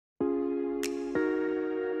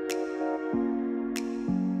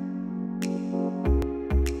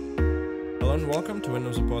welcome to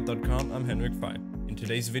windowsupport.com. I'm Henrik Fye. In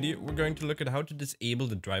today's video, we're going to look at how to disable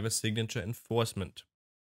the driver signature enforcement.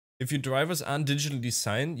 If your drivers aren't digitally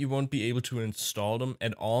signed, you won't be able to install them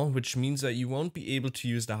at all, which means that you won't be able to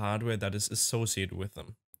use the hardware that is associated with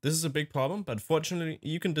them. This is a big problem, but fortunately,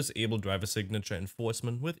 you can disable driver signature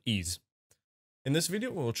enforcement with ease. In this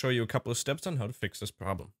video, we'll show you a couple of steps on how to fix this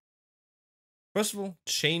problem. First of all,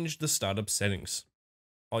 change the startup settings.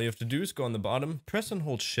 All you have to do is go on the bottom, press and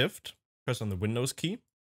hold Shift, press on the Windows key,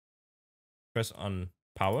 press on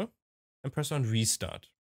Power, and press on Restart.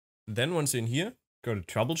 Then once in here, go to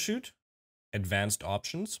Troubleshoot, Advanced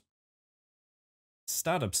Options,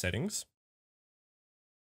 Startup Settings,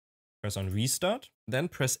 press on Restart, then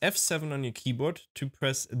press F7 on your keyboard to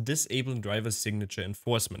press Disable Driver Signature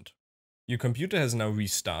Enforcement. Your computer has now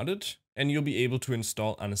restarted, and you'll be able to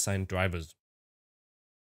install unassigned drivers.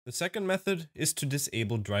 The second method is to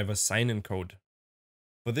disable driver sign-in code.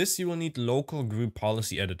 For this, you will need Local Group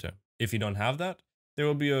Policy Editor. If you don't have that, there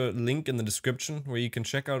will be a link in the description where you can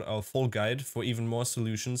check out our full guide for even more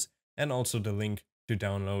solutions, and also the link to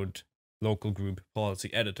download Local Group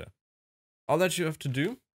Policy Editor. All that you have to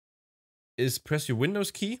do is press your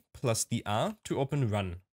Windows key plus the R to open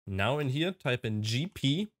Run. Now in here, type in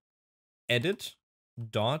gp edit.msc.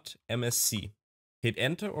 Hit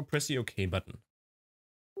enter or press the OK button.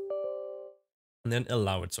 And then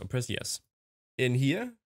allow it, so press yes. In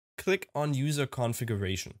here, click on User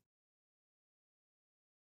Configuration.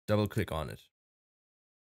 Double click on it.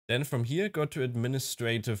 Then from here, go to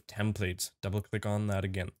Administrative Templates. Double click on that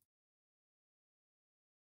again.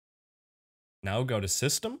 Now go to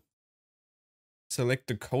System. Select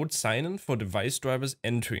the code sign-in for device drivers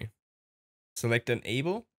entry. Select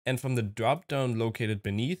Enable, and from the drop-down located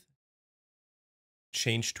beneath,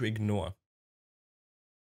 change to Ignore.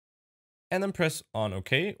 And then press on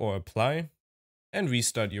OK or Apply and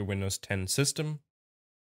restart your Windows 10 system.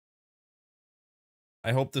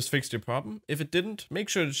 I hope this fixed your problem. If it didn't, make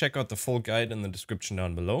sure to check out the full guide in the description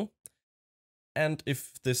down below. And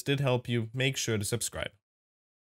if this did help you, make sure to subscribe.